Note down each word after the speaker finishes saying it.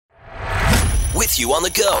with you on the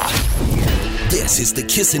go. This is the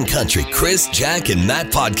Kissin' Country Chris, Jack, and Matt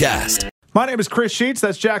podcast. My name is Chris Sheets.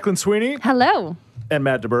 That's Jacqueline Sweeney. Hello. And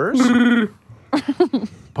Matt DeBurs.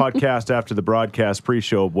 Podcast after the broadcast,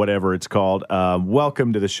 pre-show, whatever it's called.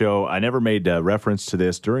 Welcome to the show. I never made reference to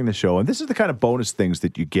this during the show, and this is the kind of bonus things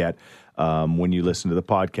that you get when you listen to the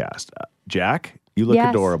podcast. Jack, you look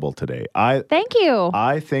adorable today. Thank you.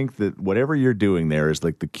 I think that whatever you're doing there is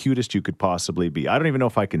like the cutest you could possibly be. I don't even know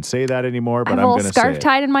if I can say that anymore, but I'm going to say it. A little scarf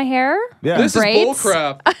tied in my hair. Yeah. This braids. is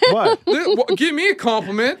bullcrap. What? Give me a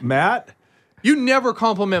compliment. Matt? You never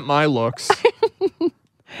compliment my looks.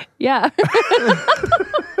 Yeah.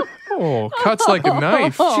 Oh, cuts like a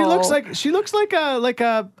knife. She looks like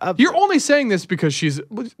a You're only saying this because she's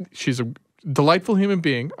a delightful human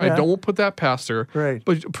being. Yeah. I don't put that past her. Right.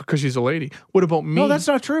 But because she's a lady. What about me? No, that's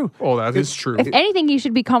not true. Oh, that is true. If anything, you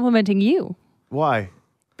should be complimenting you. Why?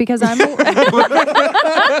 Because I'm... Why?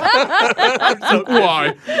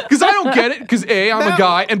 Because I don't get it. Because A, I'm a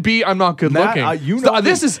guy, and B, I'm not good Matt, looking. you know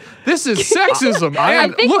this is sexism I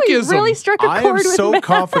and think lookism. we really struck a I chord am with so Matt.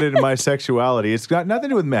 confident in my sexuality. It's got nothing to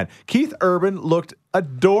do with men. Keith Urban looked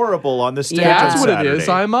adorable on the stage. Yeah. That's on what it Saturday. is.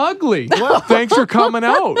 I'm ugly. Thanks for coming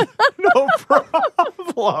out. No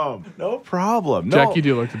problem. No problem. No. Jack, you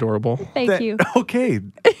do look adorable. Thank you. Okay.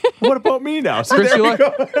 What about me now? So Chris, there you we look,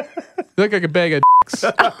 go. you look like a bag of dicks.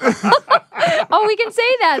 Oh, we can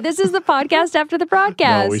say that. This is the podcast after the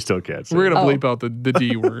broadcast. No, we still can't say We're that. going to bleep out the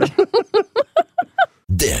D word.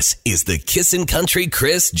 This is the Kissin' Country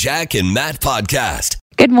Chris, Jack, and Matt podcast.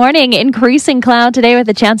 Good morning. Increasing cloud today with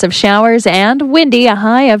a chance of showers and windy, a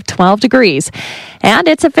high of 12 degrees. And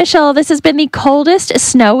it's official. This has been the coldest,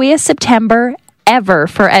 snowiest September ever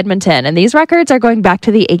for Edmonton. And these records are going back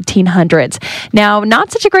to the 1800s. Now,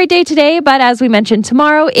 not such a great day today, but as we mentioned,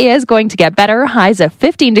 tomorrow is going to get better. Highs of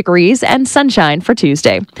 15 degrees and sunshine for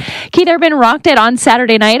Tuesday. Keith Urban rocked it on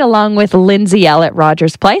Saturday night along with Lindsay Ell at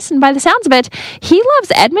Rogers Place. And by the sounds of it, he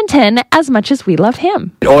loves Edmonton as much as we love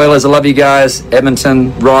him. Oilers, I love you guys.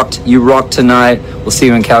 Edmonton rocked. You rocked tonight. We'll see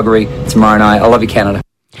you in Calgary tomorrow night. I love you, Canada.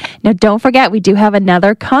 Now, don't forget, we do have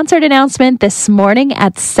another concert announcement this morning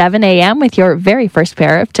at 7 a.m. with your very first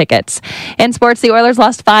pair of tickets. In sports, the Oilers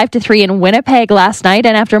lost 5-3 in Winnipeg last night,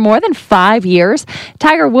 and after more than 5 years,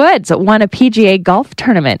 Tiger Woods won a PGA golf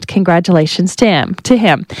tournament. Congratulations to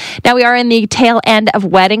him. Now, we are in the tail end of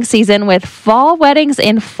wedding season with fall weddings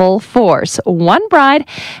in full force. One bride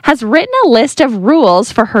has written a list of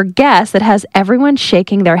rules for her guests that has everyone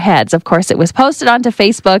shaking their heads. Of course, it was posted onto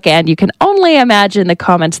Facebook, and you can only imagine the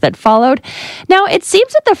comments that followed. Now, it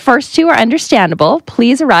seems that the first two are understandable.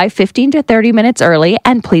 Please arrive 15 to 30 minutes early,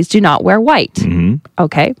 and please do not wear white.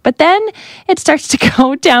 Okay, but then it starts to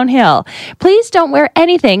go downhill. Please don't wear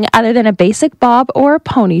anything other than a basic bob or a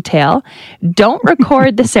ponytail. Don't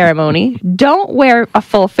record the ceremony. Don't wear a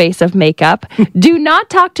full face of makeup. Do not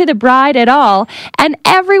talk to the bride at all. And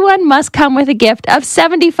everyone must come with a gift of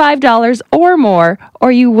 $75 or more,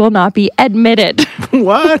 or you will not be admitted.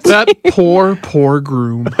 What? That poor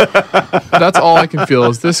groom. That's all I can feel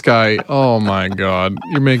is this guy. Oh my God.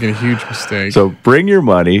 You're making a huge mistake. So bring your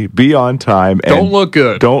money, be on time, and Don't look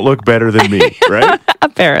good. Don't look better than me, right?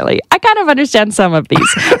 Apparently. I kind of understand some of these.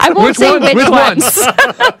 I won't Which say one? which Which ones. ones?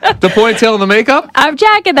 The ponytail and the makeup? I'm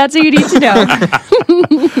Jack, and that's what you need to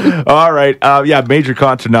know. All right. Major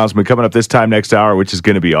concert announcement coming up this time next hour, which is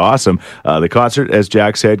going to be awesome. The concert, as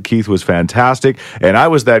Jack said, Keith was fantastic. And I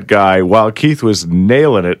was that guy, while Keith was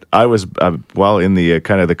nailing it, I was, in the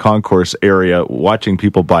kind of the concourse area watching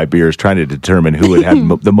people buy beers, trying to determine who had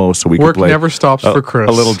the most so we Work could play never stops for Chris.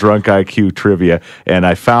 a little drunk IQ trivia. And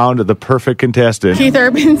I found the perfect contestant. Keith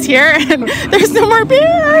Urban's here, and there's no more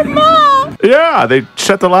beer, Mom. Yeah, they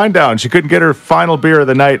shut the line down. She couldn't get her final beer of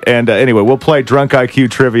the night. And anyway, we'll play Drunk IQ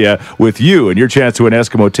Trivia with you and your chance to win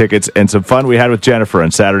Eskimo tickets and some fun we had with Jennifer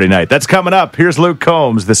on Saturday night. That's coming up. Here's Luke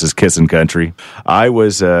Combs. This is Kissin' Country. I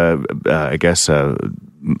was,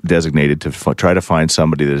 designated to try to find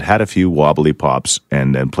somebody that had a few wobbly pops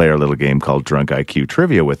and play our little game called Drunk IQ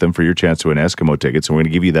Trivia with them for your chance to win Eskimo tickets. And we're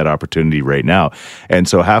going to give you that opportunity right now. And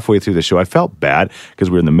so halfway through the show, I felt bad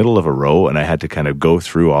because we were in the middle of a row and I had to kind of go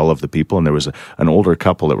through all of the people. And there was an older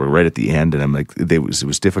couple that were right at the end. And I'm like, it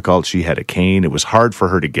was difficult. She had a cane. It was hard for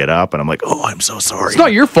her to get up. And I'm like, oh, I'm so sorry. It's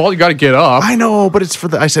not your fault. You got to get up. I know, but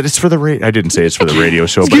I said it's for the radio. I didn't say it's for the radio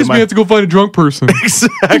show. Excuse but me, I have to go find a drunk person.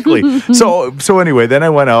 Exactly. So anyway, then I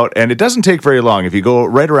went out, and it doesn't take very long if you go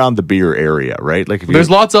right around the beer area, right? Like if you, There's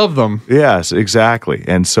lots of them. Yes, exactly.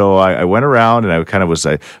 And so I went around, and I kind of was.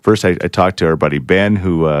 First, I talked to our buddy Ben,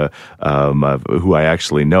 who I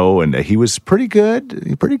actually know, and he was pretty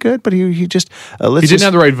good, but he just He didn't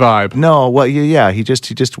have the right vibe. No, well, yeah, he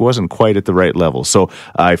just wasn't quite at the right level. So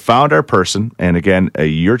I found our person, and again,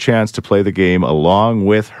 your chance to play the game along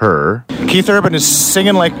with her. Keith Urban is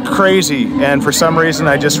singing like crazy, and for some reason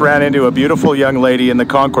I just ran into a beautiful young lady in the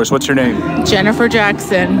concourse. What's her name? Jennifer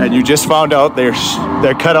Jackson. And you just found out they're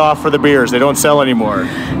cut off for the beers. They don't sell anymore.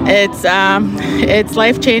 It's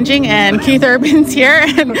life-changing, and Keith Urban's here,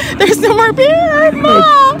 and there's no more beer,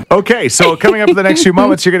 Mom! Okay, so coming up in the next few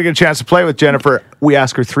moments, you're going to get a chance to play with Jennifer. We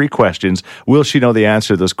ask her 3 questions. Will she know the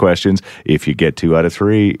answer to those questions? If you get 2 out of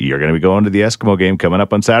 3, you're going to be going to the Eskimo game coming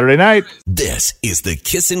up on Saturday night. This is the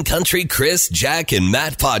Kissin' Country Chris, Jack, and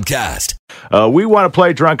Matt podcast. We want to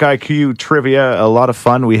play Drunk IQ Trivia. A lot of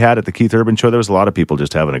fun we had at the Keith Urban Show. There was a lot of people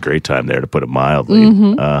just having a great time there, to put it mildly,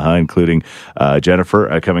 including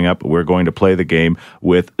Jennifer. Coming up, we're going to play the game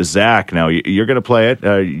with Zach. Now, you're going to play it.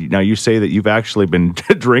 Now, you say that you've actually been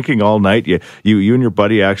drinking all night. You and your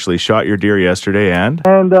buddy actually shot your deer yesterday, and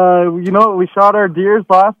we shot our deers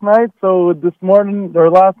last night. So this morning or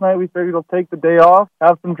last night, we figured we'll take the day off,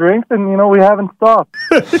 have some drinks, and we haven't stopped.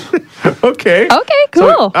 Okay, cool.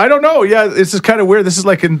 So, I don't know. Yeah, this is kind of weird. This is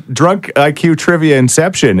like in Drunk IQ Trivia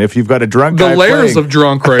Inception. If you've got a drunk guy The layers playing. of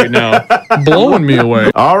drunk right now. Blowing me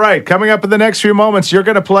away. All right, coming up in the next few moments, you're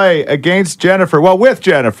going to play against Jennifer. Well, with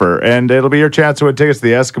Jennifer, and it'll be your chance to win tickets to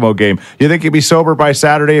the Eskimo game. You think you'll be sober by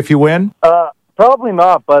Saturday if you win? Probably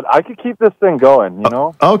not, but I could keep this thing going,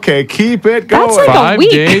 Okay, keep it going. That's like a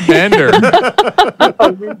week. 5-day bender.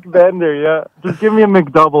 A week bender, yeah. Just give me a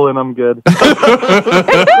McDouble and I'm good.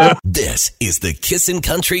 This is the Kissin'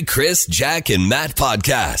 Country Chris, Jack, and Matt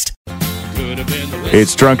podcast.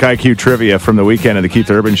 It's Drunk IQ Trivia from the weekend of the Keith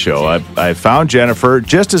Urban Show. I found Jennifer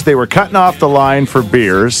just as they were cutting off the line for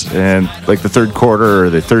beers, and like the third quarter or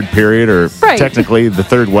the third period, or technically the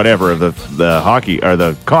third whatever of the hockey or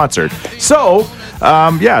the concert. So,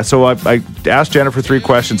 so I asked Jennifer 3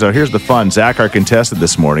 questions. Now, here's the fun. Zach, our contestant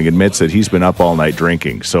this morning, admits that he's been up all night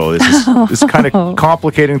drinking. So this is kind of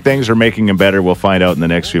complicating things or making him better. We'll find out in the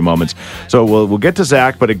next few moments. So we'll get to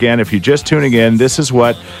Zach. But again, if you're just tuning in, this is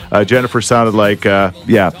what Jennifer sounded like,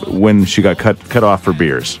 when she got cut off for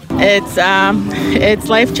beers. It's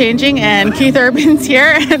life-changing, and Keith Urban's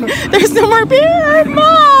here, and there's no more beer,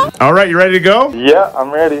 Mom! All right, you ready to go? Yeah,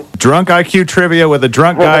 I'm ready. Drunk IQ Trivia with a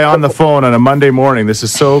drunk guy on the phone on a Monday morning. This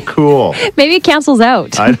is so cool. Maybe it cancels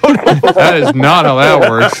out. I don't know. That is not how that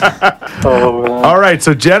works. All right,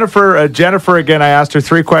 so Jennifer, again, I asked her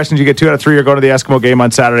 3 questions. You get 2 out of 3. You're going to the Eskimo game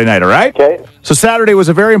on Saturday night, all right? Okay. So Saturday was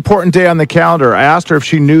a very important day on the calendar. I asked her if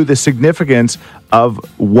she knew the significance of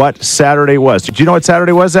what Saturday was. Did you know what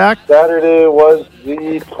Saturday was, Zach? Saturday was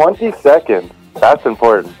the 22nd. That's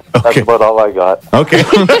important. Okay. That's about all I got. Okay.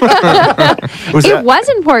 It was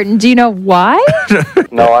important. Do you know why?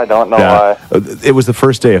 No, I don't know why. It was the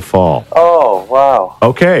first day of fall. Oh, wow.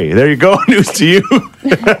 Okay, there you go. News to you.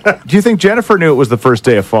 Do you think Jennifer knew it was the first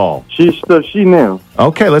day of fall? She knew.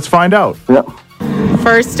 Okay, let's find out. Yep.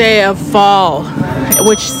 First day of fall,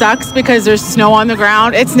 which sucks because there's snow on the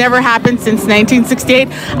ground. It's never happened since 1968.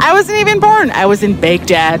 I wasn't even born. I was in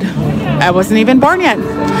Baghdad. I wasn't even born yet.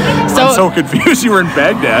 I'm so confused. You were in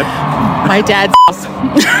Baghdad. My dad's house.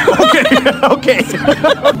 Okay.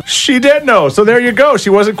 She did know, so there you go. She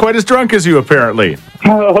wasn't quite as drunk as you, apparently.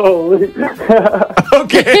 Holy.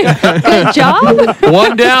 Okay. Good job.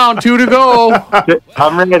 1 down, 2 to go.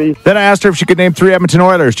 I'm ready. Then I asked her if she could name 3 Edmonton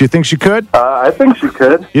Oilers. Do you think she could? I think she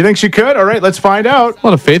could. You think she could? All right, let's find out. A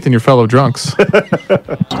lot of faith in your fellow drunks.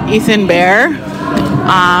 Ethan Bear,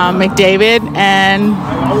 McDavid, and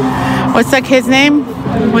what's that kid's name?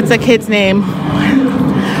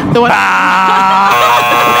 The one.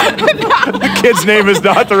 The kid's name is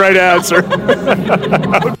not the right answer.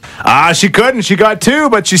 She couldn't. She got 2,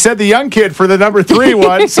 but she said the young kid for the number 3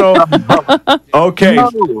 one. So, okay.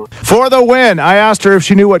 No. For the win, I asked her if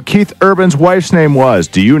she knew what Keith Urban's wife's name was.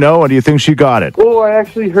 Do you know, and do you think she got it? Oh, I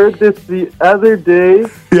actually heard this the other day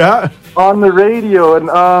Yeah. on the radio, and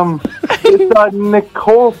it's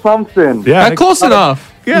Nicole something. Yeah. Close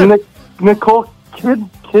enough. Yeah. Nicole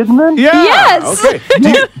Kidman? Yeah. Yes. Okay.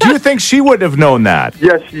 Do you think she would have known that?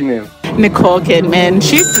 Yes, she knew. Nicole Kidman.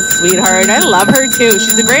 She's a sweetheart. I love her too.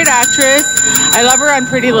 She's a great actress. I love her on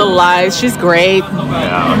Pretty Little Lies. She's great.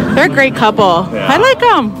 Yeah. They're a great couple. Yeah. I like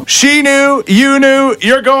them. She knew, you knew,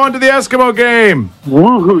 you're going to the Eskimo game.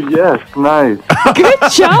 Woohoo, yes, nice.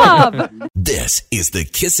 Good job. This is the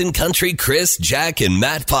Kissin' Country Chris, Jack, and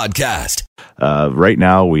Matt podcast. right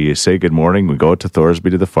now we say good morning. We go out to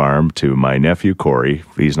Thorsby to the farm to my nephew, Corey.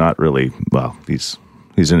 He's not really, well, he's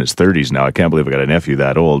in his 30s now. I can't believe I got a nephew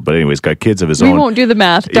that old. But anyway, he's got kids of his own. We won't do the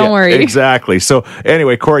math. Don't worry. Exactly. So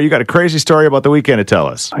anyway, Corey, you got a crazy story about the weekend to tell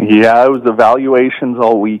us. Yeah, it was evaluations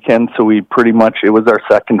all weekend. So it was our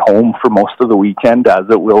second home for most of the weekend, as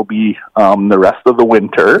it will be the rest of the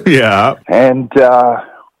winter. Yeah. And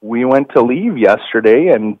we went to leave yesterday,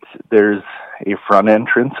 and there's a front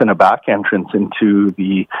entrance and a back entrance into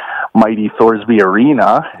the mighty Thorsby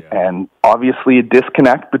Arena. Yeah. And obviously a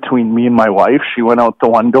disconnect between me and my wife. She went out the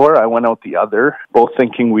one door, I went out the other, both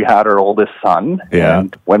thinking we had our oldest son. Yeah.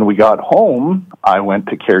 And when we got home, I went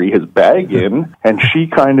to carry his bag in, and she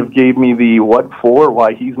kind of gave me the what for,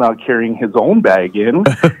 why he's not carrying his own bag in.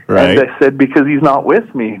 Right. And I said, because he's not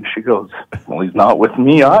with me. And she goes, well, he's not with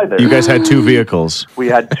me either. You guys had two vehicles. We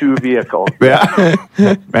had two vehicles. Yeah.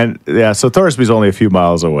 And yeah, so Thorsby's only a few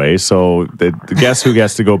miles away. So guess who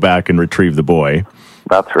gets to go back and retrieve the boy?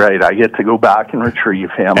 That's right. I get to go back and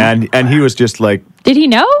retrieve him. And he was just like... Did he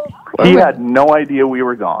know? He had no idea we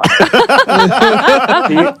were gone.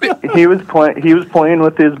 he was playing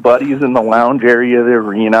with his buddies in the lounge area of the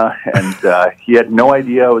arena, and he had no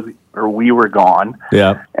idea we were gone.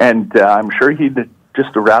 Yeah. And I'm sure he'd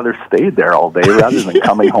just rather stayed there all day rather than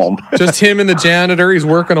coming home. Just him and the janitor. He's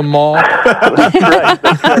working a mall. That's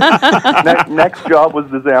right. Next job was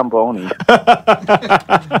the Zamboni.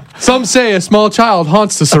 Some say a small child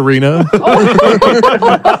haunts this arena.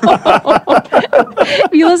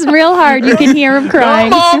 If you listen real hard, you can hear him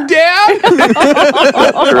crying. Mom, Dad!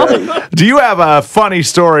 That's right. Do you have a funny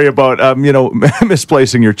story about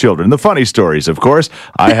misplacing your children? The funny stories, of course.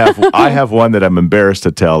 I have one that I'm embarrassed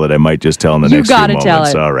to tell that I might just tell in the next few moments. Tell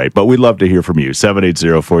it. All right, but we'd love to hear from you.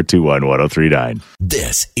 780-421-1039.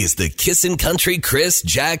 This is the Kissin' Country Chris,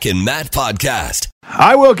 Jack, and Matt podcast.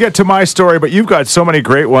 I will get to my story, but you've got so many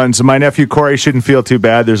great ones. My nephew Corey shouldn't feel too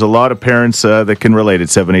bad. There's a lot of parents that can relate at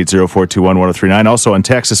 780-421-1039. Also on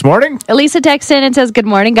text this morning. Elisa texts in and says, good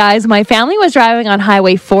morning, guys. My family was driving on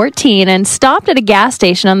Highway 14 and stopped at a gas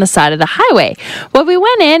station on the side of the highway. Well, we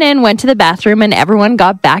went in and went to the bathroom, and everyone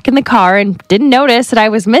got back in the car and didn't notice that I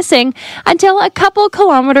was missing until a couple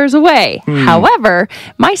kilometers away. However,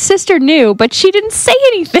 my sister knew, but she didn't say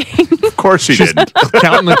anything. Of course she didn't.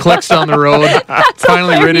 Counting the clicks down the road. That's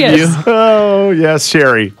finally hilarious. rid of you. Oh, yes,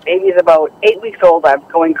 Sherry. Baby's about 8 weeks old. I'm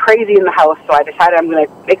going crazy in the house, so I decided I'm going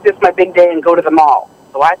to make this my big day and go to the mall.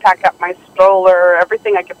 So I packed up my stroller,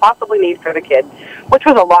 everything I could possibly need for the kid, which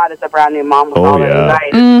was a lot as a brand new mom with all the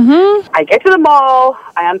anxiety. Mm-hmm. I get to the mall,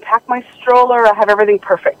 I unpack my stroller, I have everything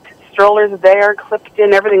perfect. Stroller's there, clipped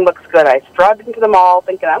in, everything looks good. I strode into the mall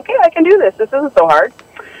thinking, okay, I can do this. This isn't so hard.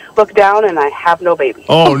 Look down, and I have no baby.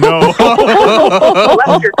 Oh, no.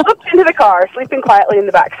 Lester clipped into the car, sleeping quietly in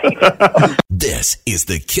the back seat. This is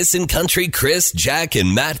the Kissin' Country Chris, Jack,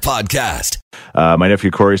 and Matt podcast. My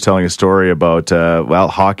nephew Corey's telling a story about,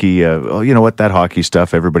 hockey. You know what, that hockey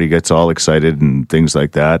stuff, everybody gets all excited and things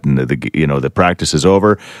like that. And, the practice is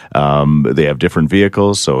over. They have different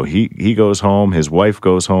vehicles. So he goes home. His wife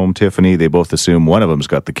goes home, Tiffany. They both assume one of them's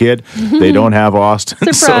got the kid. They don't have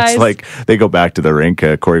Austin. So it's like they go back to the rink.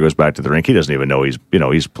 Corey goes back to the rink. He doesn't even know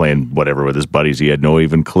he's playing whatever with his buddies. He had no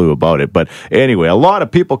even clue about it. But anyway, a lot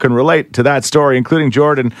of people can relate to that story, including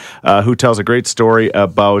Jordan, who tells a great story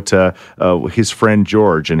about his friend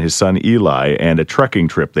George and his son Eli and a trucking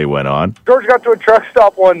trip they went on. George got to a truck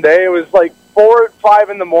stop one day. It was like 4 or 5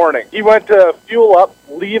 in the morning. He went to fuel up.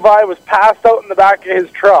 Levi was passed out in the back of his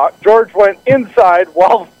truck. George went inside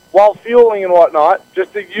while fueling and whatnot,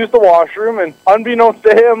 just to use the washroom, and unbeknownst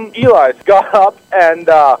to him, Eli got up and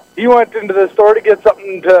he went into the store to get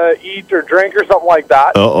something to eat or drink or something like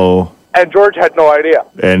that. Uh-oh. And George had no idea.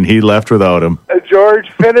 And he left without him.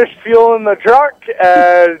 George finished fueling the truck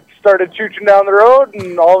and started chooching down the road,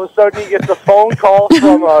 and all of a sudden he gets a phone call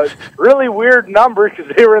from a really weird number because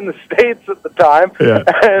they were in the States at the time. Yeah.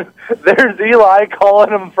 And there's Eli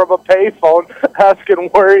calling him from a payphone asking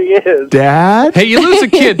where he is. Dad? Hey, you lose a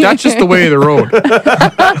kid. That's just the way of the road.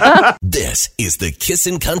 This is the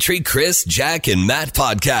Kissin' Country Chris, Jack, and Matt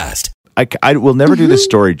podcast. I will never do this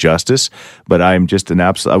story justice, but I'm just an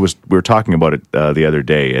absolute. We were talking about it the other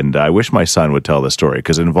day, and I wish my son would tell the story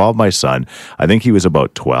because it involved my son. I think he was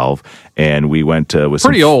about 12, and we went with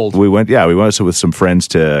pretty old. We went with some friends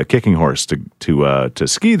to Kicking Horse to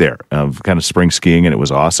ski there, kind of spring skiing, and it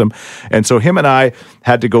was awesome. And so him and I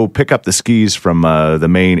had to go pick up the skis from the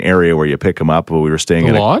main area where you pick them up. We were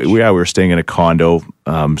staying lodge? We were staying in a condo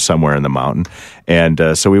somewhere in the mountain.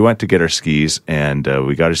 And so we went to get our skis, and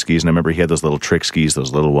we got our skis. And I remember he had those little trick skis,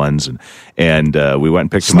 those little ones. And we went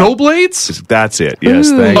and picked them up. Snowblades? That's it. Yes,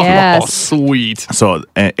 thank you. Yes. Oh, sweet. So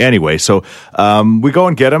anyway, we go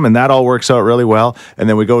and get him, and that all works out really well. And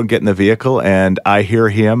then we go and get in the vehicle, and I hear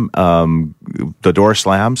him, the door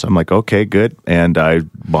slams. I'm like, okay, good. And I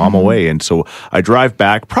bomb away. And so I drive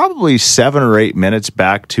back probably 7 or 8 minutes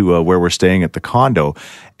back to where we're staying at the condo.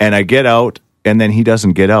 And I get out, and then he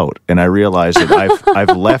doesn't get out. And I realize that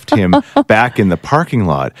I've left him back in the parking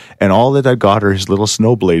lot, and all that I got are his little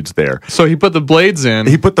snow blades there. So he put the blades in.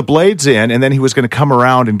 He put the blades in, and then he was going to come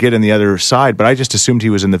around and get in the other side, but I just assumed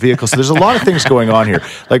he was in the vehicle. So there's a lot of things going on here.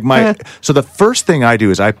 So the first thing I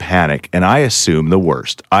do is I panic, and I assume the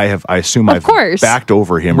worst. I assume I've backed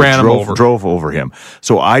over him, drove over him.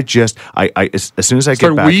 So I as soon as I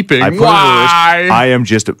get back, weeping. I put I am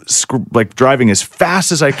just like driving as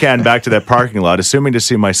fast as I can back to that parking lot, assuming to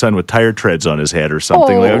see my son with tire treads on his head or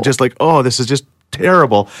something. I'm just like, oh, this is just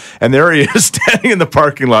terrible. And there he is standing in the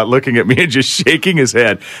parking lot looking at me and just shaking his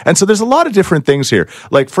head. And so there's a lot of different things here.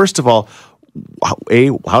 Like, first of all, A,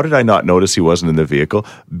 how did I not notice he wasn't in the vehicle?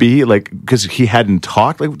 B, because he hadn't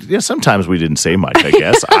talked. Sometimes we didn't say much, I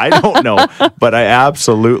guess. I don't know. But I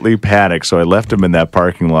absolutely panicked. So I left him in that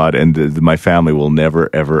parking lot, and my family will never,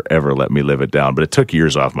 ever, ever let me live it down. But it took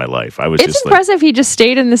years off my life. It's impressive he just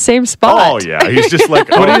stayed in the same spot. Oh, yeah. He's just like,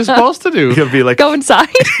 what are you supposed to do? He'll be like, go inside.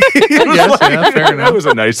 Fair enough. It was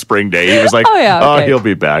a nice spring day. He was like, he'll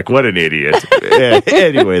be back. What an idiot.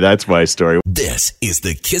 Anyway, that's my story. This is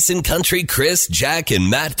the Kissin' Country Chris, Jack, and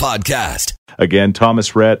Matt podcast. Again,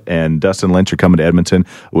 Thomas Rhett and Dustin Lynch are coming to Edmonton,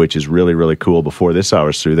 which is really, really cool. Before this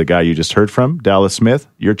hour's through, the guy you just heard from, Dallas Smith,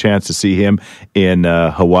 your chance to see him in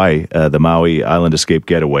Hawaii, the Maui Island Escape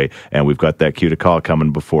Getaway. And we've got that cue to call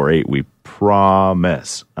coming before 8. We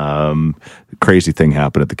promise. Crazy thing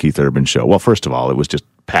happened at the Keith Urban show. Well, first of all, it was just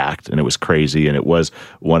packed, and it was crazy, and it was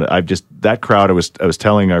that crowd. I was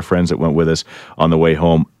telling our friends that went with us on the way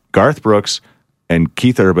home, Garth Brooks and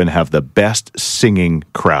Keith Urban have the best singing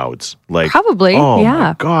crowds. Probably,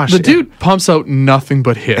 my gosh. The dude pumps out nothing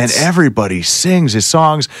but hits. And everybody sings his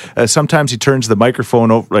songs. Sometimes he turns the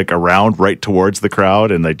microphone around right towards the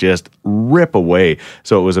crowd, and they just rip away.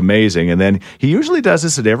 So it was amazing. And then he usually does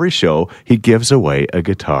this at every show. He gives away a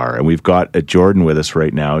guitar. And we've got Jordan with us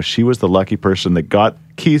right now. She was the lucky person that got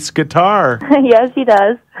Keith's guitar. Yes, he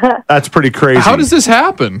does. That's pretty crazy. How does this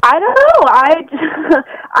happen? I don't know.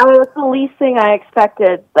 I was the least thing I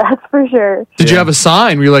expected. That's for sure. Did you have a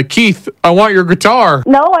sign where you're like, Keith, I want your guitar?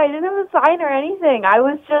 No, I didn't have a sign or anything. I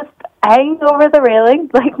was just hanging over the railing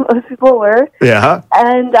like most people were. Yeah.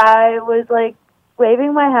 And I was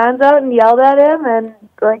waving my hands out and yelled at him, and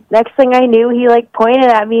next thing I knew, he pointed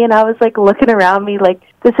at me, and I was looking around me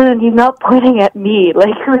he's not pointing at me.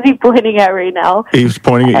 Who's he pointing at right now? He was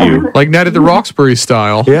pointing at you. Like Night at the Roxbury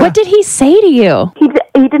style. Yeah. What did he say to you? He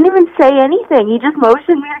didn't even say anything. He just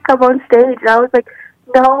motioned me to come on stage, and I was like,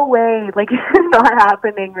 no way. This is not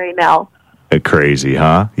happening right now. Crazy,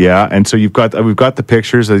 huh? Yeah. And so we've got the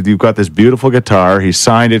pictures. You've got this beautiful guitar. He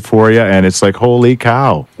signed it for you, and it's holy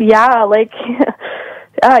cow. Yeah,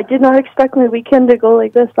 I did not expect my weekend to go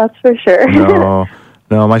like this, that's for sure.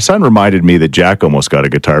 No, my son reminded me that Jack almost got a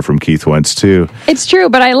guitar from Keith once, too. It's true,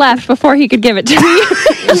 but I left before he could give it to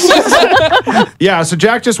me. Yeah, so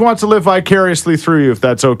Jack just wants to live vicariously through you, if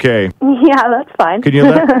that's okay. Yeah, that's fine. Can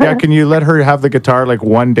you let her have the guitar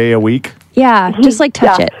one day a week? Yeah, just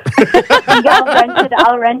touch it.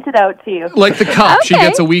 I'll rent it out to you. Like the cup, okay. She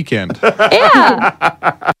gets a weekend.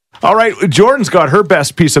 Yeah. All right, Jordan's got her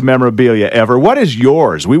best piece of memorabilia ever. What is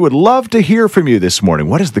yours? We would love to hear from you this morning.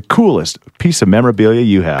 What is the coolest piece of memorabilia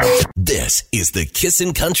you have? This is the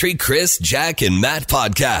Kissin' Country Chris, Jack, and Matt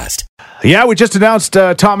podcast. Yeah, we just announced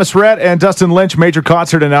Thomas Rhett and Dustin Lynch, major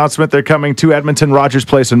concert announcement. They're coming to Edmonton, Rogers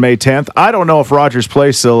Place on May 10th. I don't know if Rogers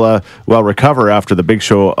Place will recover after the big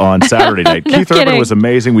show on Saturday night. No Keith kidding. Urban was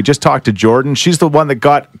amazing. We just talked to Jordan. She's the one that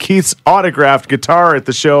got Keith's autographed guitar at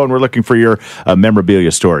the show, and we're looking for your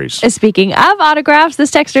memorabilia stories. Speaking of autographs,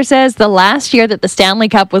 this texter says, the last year that the Stanley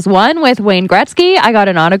Cup was won with Wayne Gretzky, I got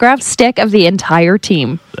an autographed stick of the entire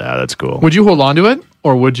team. Yeah, that's cool. Would you hold on to it?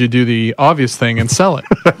 Or would you do the obvious thing and sell it?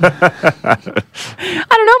 I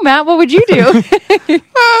don't know, Matt. What would you do?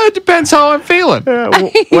 It depends how I'm feeling.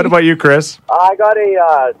 What about you, Chris? I got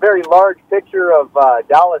a very large picture of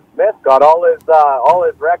Dallas Smith. Got all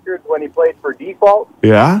his records when he played for Default.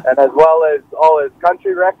 Yeah. And as well as all his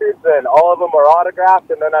country records, and all of them are autographed.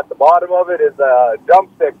 And then at the bottom of it is a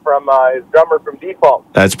drumstick from his drummer from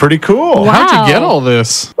Default. That's pretty cool. Wow. How'd you get all this?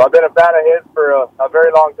 So I've been a fan of his for a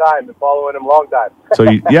very long time. Been following him a long time. So,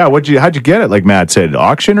 how'd you get it? Like Matt said,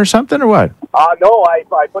 auction or something or what? No,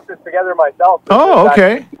 I put this together myself.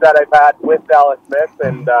 Okay. That I've had with Dallas Smith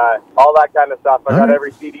and all that kind of stuff. I got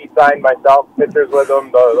every CD signed myself, pictures with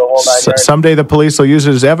them, the whole nine yards. Someday the police will use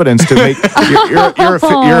it as evidence to make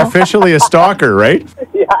you're officially a stalker, right?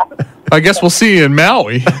 Yeah. I guess we'll see you in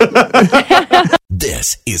Maui.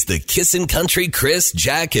 This is the Kissin' Country Chris,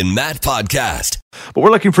 Jack, and Matt podcast. But we're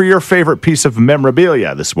looking for your favorite piece of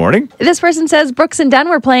memorabilia this morning. This person says Brooks and Dunn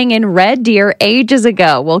were playing in Red Deer ages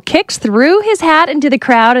ago. Well, Kix threw his hat into the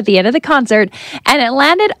crowd at the end of the concert, and it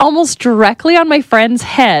landed almost directly on my friend's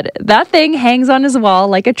head. That thing hangs on his wall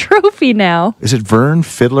like a trophy now. Is it Vern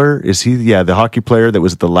Fiddler? Is he, the hockey player that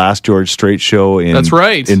was at the last George Strait show in That's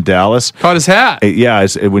right. in Dallas? Caught his hat.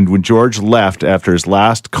 When George left after his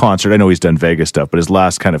last concert, I know he's done Vegas stuff, but his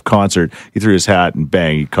last kind of concert, he threw his hat and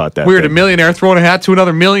bang, he caught that Weird, thing. a millionaire throwing a hat to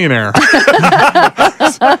another millionaire.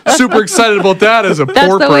 Super excited about that as a poor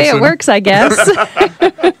person. That's the way it works, I guess.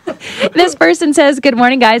 This person says, good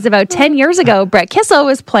morning, guys. About 10 years ago, Brett Kissel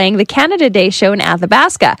was playing the Canada Day show in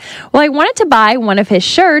Athabasca. Well, I wanted to buy one of his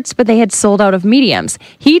shirts, but they had sold out of mediums.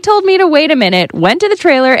 He told me to wait a minute, went to the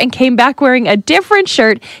trailer, and came back wearing a different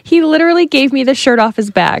shirt. He literally gave me the shirt off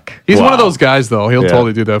his back. He's one of those guys, though. He'll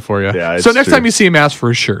totally do that for you. Yeah, so next time you see him, ask for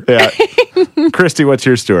his shirt. Yeah. Christy, what's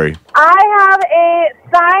your story? I have a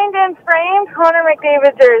signed and framed Connor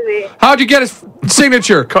McDavid jersey. How'd you get his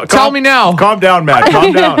signature? Tell me now. Calm down, Matt.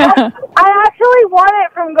 Calm down. I actually won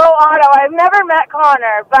it from Go Auto. I've never met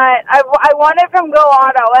Connor, but I won it from Go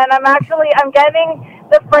Auto, and I'm getting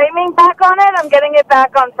the framing back on it. I'm getting it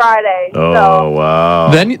back on Friday. Oh, wow.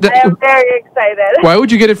 I am very excited. Why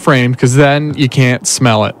would you get it framed? Because then you can't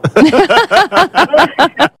smell it.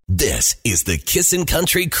 This is the Kissin'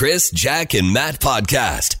 Country Chris, Jack, and Matt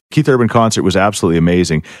podcast. Keith Urban concert was absolutely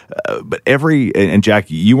amazing. But and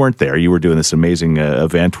Jack, you weren't there. You were doing this amazing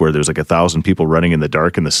event where there was like 1,000 people running in the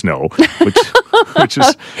dark in the snow, which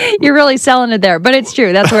is... You're really selling it there, but it's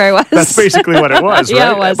true. That's where I was. That's basically what it was, right?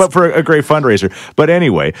 Yeah, it was. But for a great fundraiser. But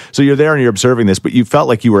anyway, so you're there and you're observing this, but you felt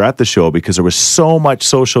like you were at the show because there was so much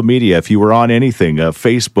social media. If you were on anything,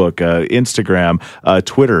 Facebook, Instagram,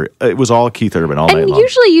 Twitter, it was all Keith Urban all night long.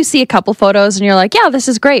 Usually you see a couple photos and you're like, yeah, this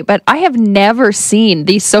is great. But I have never seen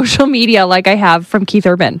the social media like I have from Keith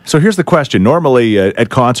Urban. So here's the question. Normally at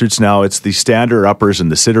concerts now, it's the stander uppers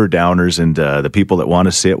and the sitter downers, and the people that want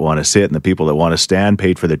to sit, and the people that want to stand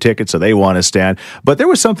paid for their tickets, so they want to stand. But there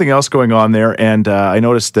was something else going on there, and I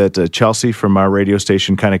noticed that Chelsea from our radio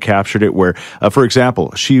station kind of captured it where, for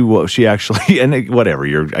example, she actually, and whatever,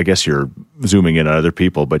 I guess you're zooming in on other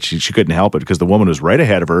people, but she couldn't help it because the woman was right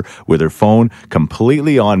ahead of her with her phone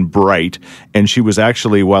completely on bright, and she was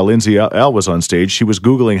actually, while Lindsay L was on stage, she was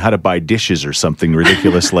Googling how to buy dishes or something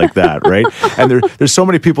ridiculous like that, right? And there's so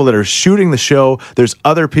many people that are shooting the show. There's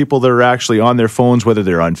other people that are actually on their phones, whether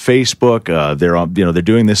they're on Facebook, they're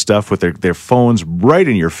doing this stuff with their phones right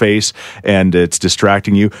in your face, and it's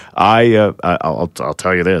distracting you. I'll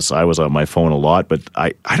tell you this, I was on my phone a lot, but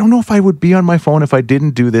I don't know if I would be on my phone if I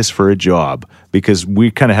didn't do this for a job, because we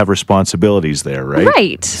kind of have responsibilities there, right?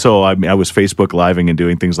 Right. So I was Facebook Living and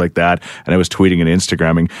doing things like that, and I was tweeting and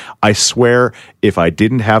Instagramming. I swear, if I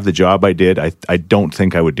didn't have the job I did, I don't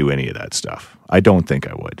think I would do any of that stuff. I don't think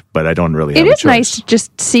I would, but I don't really have a choice. It is nice to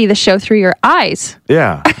just see the show through your eyes.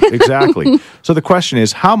 Yeah, exactly. So the question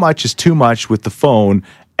is, how much is too much with the phone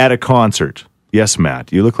at a concert? Yes,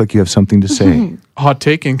 Matt, you look like you have something to say. Hot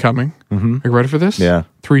take incoming. Are you ready for this? Yeah.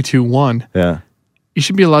 3, 2, 1. Yeah. You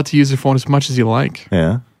should be allowed to use your phone as much as you like.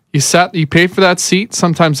 Yeah. You paid for that seat,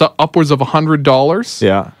 sometimes upwards of $100.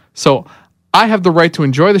 Yeah. So I have the right to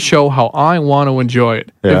enjoy the show how I want to enjoy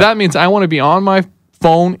it. Yeah. If that means I want to be on my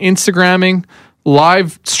phone, Instagramming,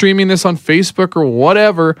 live streaming this on Facebook or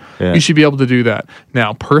whatever, you should be able to do that.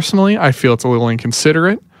 Now, personally, I feel it's a little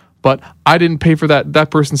inconsiderate, but I didn't pay for that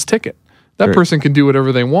person's ticket. That person can do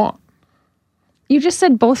whatever they want. You just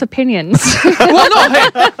said both opinions. Well, no, hey,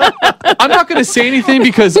 I'm not going to say anything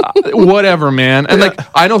because whatever, man. And like,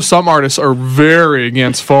 I know some artists are very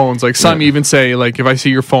against phones. Like some even say, like, if I see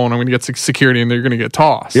your phone, I'm going to get security and they're going to get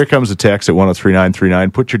tossed. Here comes a text at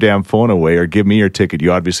 103939. Put your damn phone away or give me your ticket.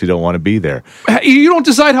 You obviously don't want to be there. You don't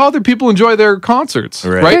decide how other people enjoy their concerts,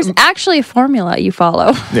 right? There's actually a formula you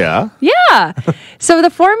follow. Yeah? Yeah. Yeah. So the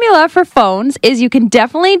formula for phones is you can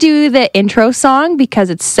definitely do the intro song because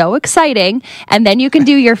it's so exciting, and then you can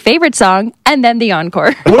do your favorite song and then the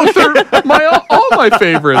encore. Those are all my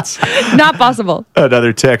favorites. Not possible.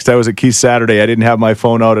 Another text. I was at Keith Saturday. I didn't have my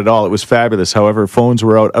phone out at all. It was fabulous. However, phones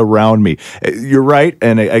were out around me. You're right.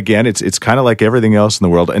 And again, it's kind of like everything else in the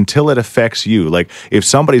world until it affects you. Like if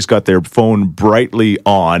somebody's got their phone brightly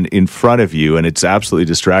on in front of you and it's absolutely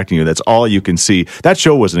distracting you, that's all you can see. That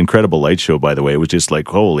show was an incredible light show, by the way. It was just like,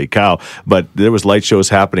 holy cow. But there was light shows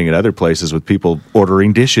happening in other places with people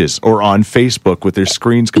ordering dishes or on Facebook with their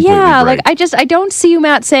screens completely bright. Like I don't see you,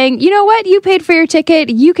 Matt, saying, you know what, you paid for your ticket,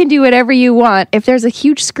 you can do whatever you want if there's a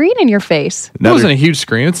huge screen in your face. It wasn't a huge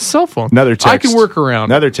screen, it's a cell phone. Another text. I can work around.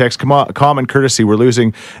 Another text. Common courtesy. We're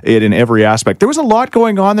losing it in every aspect. There was a lot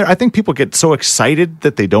going on there. I think people get so excited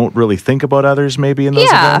that they don't really think about others maybe in those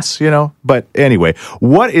events, you know. But anyway,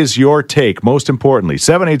 what is your take, most importantly?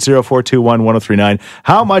 780-421-1039.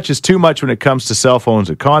 How much is too much when it comes to cell phones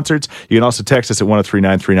at concerts? You can also text us at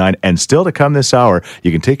 103939. And still to come this hour,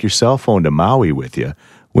 you can take your cell phone to Maui with you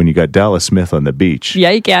when you got Dallas Smith on the beach.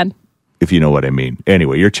 Yeah, you can. If you know what I mean.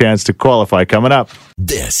 Anyway, your chance to qualify coming up.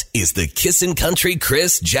 This is the Kissin' Country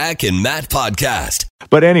Chris, Jack, and Matt podcast.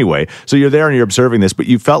 But anyway, so you're there and you're observing this, but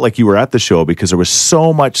you felt like you were at the show because there was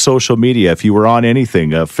so much social media. If you were on anything,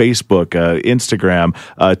 Facebook, Instagram,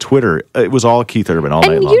 Twitter, it was all Keith Urban all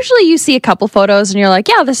night long. And usually you see a couple photos and you're like,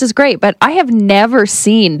 yeah, this is great. But I have never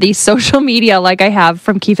seen the social media like I have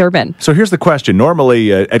from Keith Urban. So here's the question.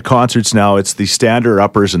 Normally at concerts now, it's the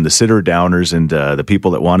stander-uppers and the sitter-downers, and the people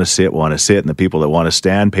that want to sit, and the people that want to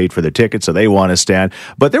stand paid for their tickets, so they want to stand.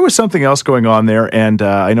 But there was something else going on there, and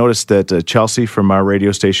I noticed that Chelsea from our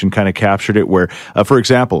radio station kind of captured it where, for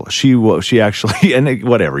example, she actually, and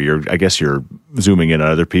whatever, I guess you're zooming in on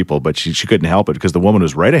other people, but she couldn't help it because the woman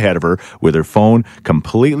was right ahead of her with her phone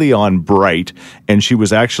completely on bright, and she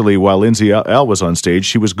was actually, while Lindsay L was on stage,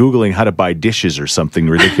 she was Googling how to buy dishes or something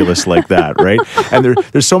ridiculous like that, right? And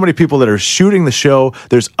there's so many people that are shooting the show.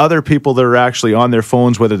 There's other people that are actually on their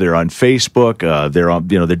phones, whether they're on Facebook,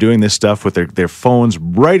 they're doing this stuff with their phones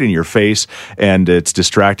right in your face, and it's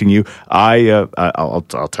distracting you.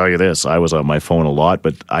 I'll tell you this, I was on my phone a lot,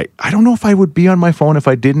 but I don't know if I would be on my phone if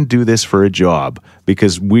I didn't do this for a job,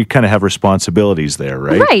 because we kind of have responsibilities there,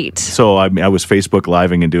 right? Right. So I was Facebook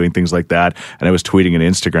Living and doing things like that, and I was tweeting and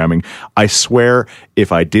Instagramming. I swear,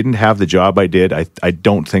 if I didn't have the job I did, I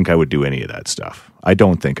don't think I would do any of that stuff. I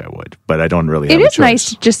don't think I would, but I don't really have a choice. It is nice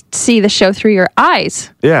to just see the show through your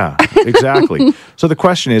eyes. Yeah, exactly. So the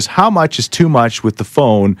question is, how much is too much with the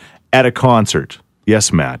phone at a concert?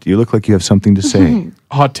 Yes, Matt, you look like you have something to say.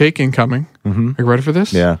 Hot take incoming. Are you ready for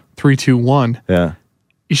this? Yeah. 3, 2, 1. Yeah.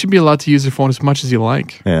 You should be allowed to use your phone as much as you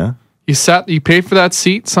like. Yeah. You paid for that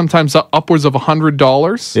seat, sometimes upwards of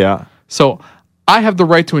 $100. Yeah. So I have the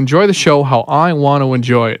right to enjoy the show how I want to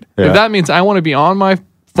enjoy it. Yeah. If that means I want to be on my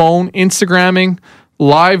phone, Instagramming,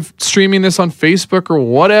 live streaming this on Facebook or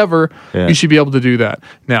whatever, you should be able to do that.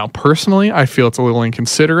 Now, personally, I feel it's a little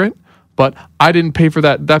inconsiderate, but I didn't pay for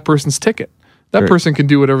that person's ticket. That person can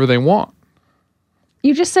do whatever they want.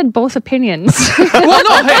 You just said both opinions. Well,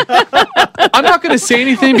 no, hey, I'm not going to say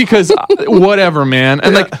anything because whatever, man.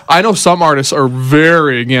 And like, I know some artists are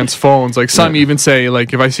very against phones. Like some even say,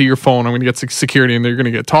 like, if I see your phone, I'm going to get security and they're going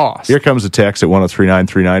to get tossed. Here comes a text at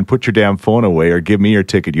 103939. Put your damn phone away or give me your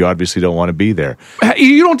ticket. You obviously don't want to be there.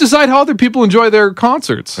 You don't decide how other people enjoy their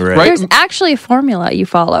concerts, right? There's actually a formula you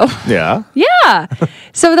follow. Yeah? Yeah.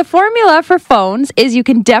 So the formula for phones is you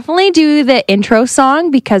can definitely do the intro song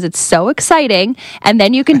because it's so exciting, and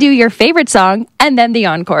then you can do your favorite song and then the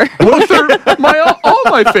encore. Those are all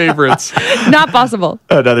my favorites. Not possible.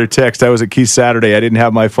 Another text. I was at Keith Saturday. I didn't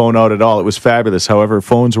have my phone out at all. It was fabulous. However,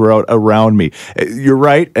 phones were out around me. You're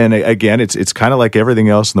right. And again, it's kind of like everything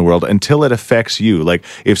else in the world until it affects you. Like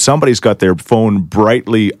if somebody's got their phone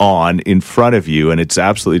brightly on in front of you and it's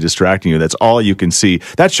absolutely distracting you, that's all you can see.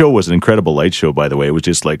 That show was an incredible light show, by the way. It was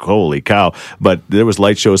just like, holy cow. But there was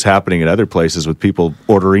light shows happening in other places with people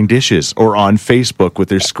ordering dishes or on Facebook with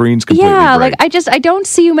their screens completely bright. Like I don't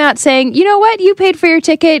see you, Matt, saying, you know what, you paid for your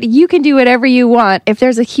ticket, you can do whatever you want if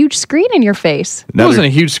there's a huge screen in your face. It wasn't a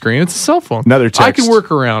huge screen, it's a cell phone. Another text. I can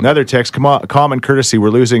work around. Another text. Common courtesy.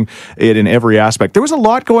 We're losing it in every aspect. There was a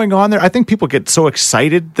lot going on there. I think people get so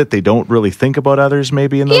excited that they don't really think about others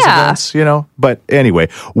maybe in those events, you know? But anyway,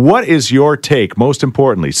 what is your take, most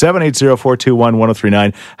importantly?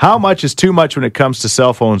 780-421-1039. How much is too much when it comes to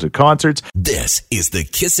cell phones at concerts? This is the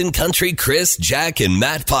Kissin' Country Chris, Jack, and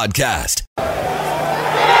Matt podcast.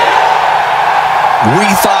 We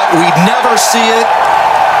thought we'd never see it,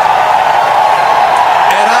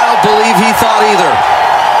 and I don't believe he thought either.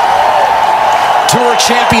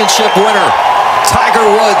 championship winner. Tiger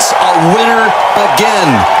Woods, a winner again.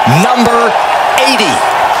 Number 80.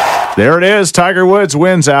 There it is. Tiger Woods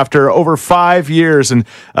wins after over 5 years, and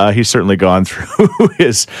he's certainly gone through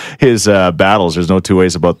his battles. There's no two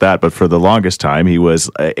ways about that. But for the longest time, he was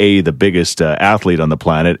the biggest athlete on the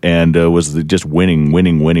planet, and was just winning.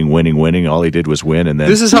 All he did was win. And then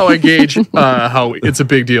this is how I gauge how it's a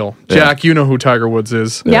big deal. Jack, you know who Tiger Woods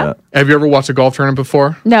is. Yeah. Have you ever watched a golf tournament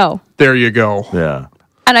before? No. There you go. Yeah.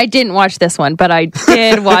 And I didn't watch this one, but I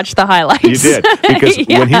did watch the highlights. You did, because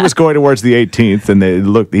when he was going towards the 18th and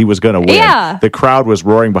he was going to win, the crowd was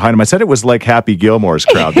roaring behind him. I said it was like Happy Gilmore's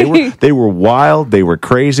crowd. They were wild, they were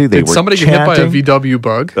crazy, Did somebody get hit by a VW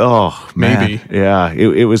bug? Oh, maybe. Man. Yeah,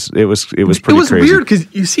 it was pretty crazy. It was weird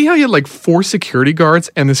because you see how he had like 4 security guards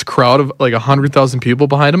and this crowd of like 100,000 people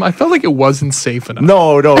behind him. I felt like it wasn't safe enough.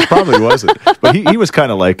 No, it probably wasn't. But he was kind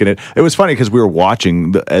of liking it. It was funny because we were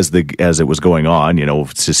watching as it was going on,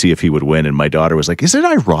 to see if he would win. And my daughter was like, "Is it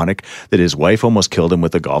ironic that his wife almost killed him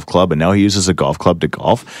with a golf club, and now he uses a golf club to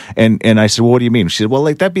golf?" And I said, "Well, what do you mean?" She said, "Well,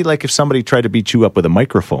 like that'd be like if somebody tried to beat you up with a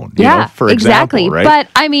microphone." For exactly. example, right? But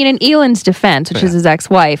I mean, in Elon's defense, which is his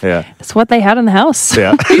ex-wife, that's what they had in the house.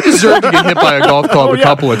 Yeah, he deserved to get hit by a golf club a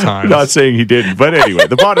couple of times. Not saying he didn't, but anyway,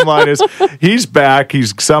 the bottom line is he's back.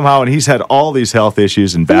 He's he's had all these health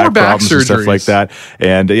issues and back problems and stuff like that.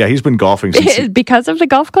 And he's been golfing since because of the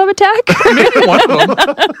golf club attack. Maybe one of them.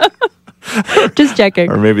 Just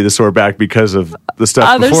checking. Or maybe the sore back because of the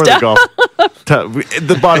stuff before the golf.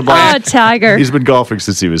 The bottom line. Tiger. He's been golfing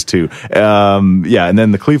since he was 2. And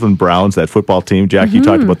then the Cleveland Browns, that football team. Jack, you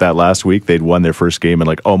talked about that last week. They'd won their first game in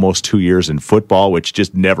like almost 2 years in football, which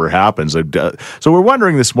just never happens. So we're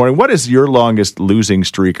wondering this morning, what is your longest losing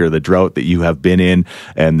streak or the drought that you have been in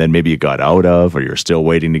and then maybe you got out of or you're still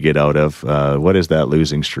waiting to get out of? What is that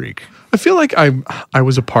losing streak? I feel like I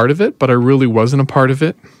was a part of it, but I really wasn't a part of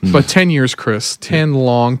it. But 10 years, Chris. 10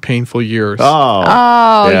 long, painful years.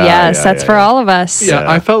 Oh, yes. That's for all of us. Yeah,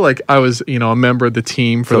 I felt like I was, a member of the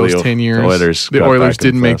team for those 10 years. The Oilers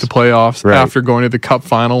didn't make the playoffs after going to the Cup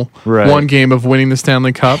final. Right. One game of winning the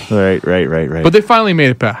Stanley Cup. Right. But they finally made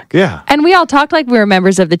it back. Yeah. And we all talked like we were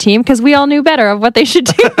members of the team because we all knew better of what they should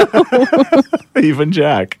do. Even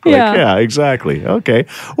Jack. Yeah, exactly. Okay.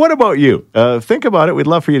 What about you? Think about it. We'd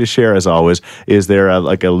love for you to share, as always. Is there a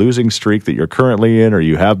losing streak that you're currently in or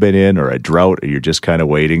you have been in or a drought or you're just kind of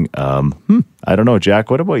waiting? I don't know.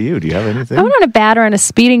 Jack, what about you? Do you have anything? I went on a batter and a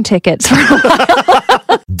speeding ticket for a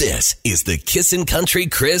while. This is the Kissin' Country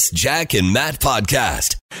Chris, Jack, and Matt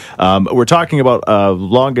podcast. We're talking about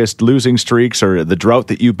longest losing streaks or the drought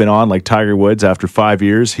that you've been on, like Tiger Woods after 5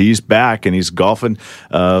 years. He's back and he's golfing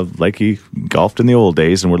like he golfed in the old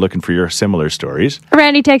days, and we're looking for your similar stories.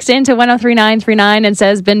 Randy texts into 103939 and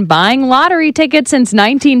says, been buying lottery tickets since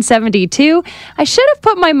 1972. I should have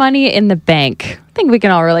put my money in the bank. I think we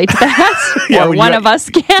can all relate to that. Or one of us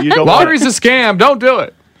can. Lottery's a scam. Don't do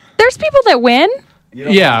it. There's people that win. You're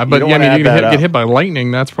going to get hit by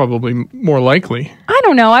lightning. That's probably more likely. I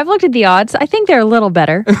don't know. I've looked at the odds. I think they're a little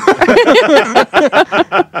better.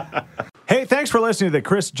 Hey, thanks for listening to the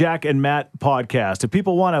Chris, Jack, and Matt podcast. If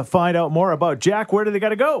people want to find out more about Jack, where do they got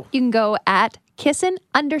to go? You can go at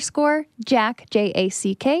Kissin_Jack,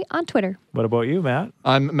 Jack, on Twitter. What about you, Matt?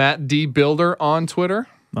 I'm Matt D. Builder on Twitter.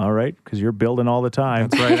 All right, because you're building all the time.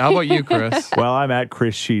 That's right. How about you, Chris? Well, I'm at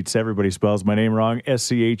Chris Sheets. Everybody spells my name wrong,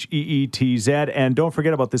 Scheetz. And don't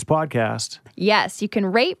forget about this podcast. Yes, you can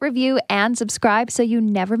rate, review, and subscribe so you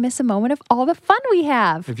never miss a moment of all the fun we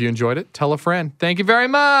have. If you enjoyed it, tell a friend. Thank you very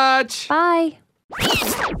much. Bye.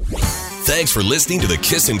 Thanks for listening to the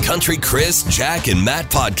Kissin' Country Chris, Jack, and Matt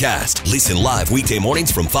podcast. Listen live weekday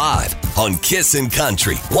mornings from 5 on Kissin'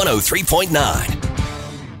 Country 103.9.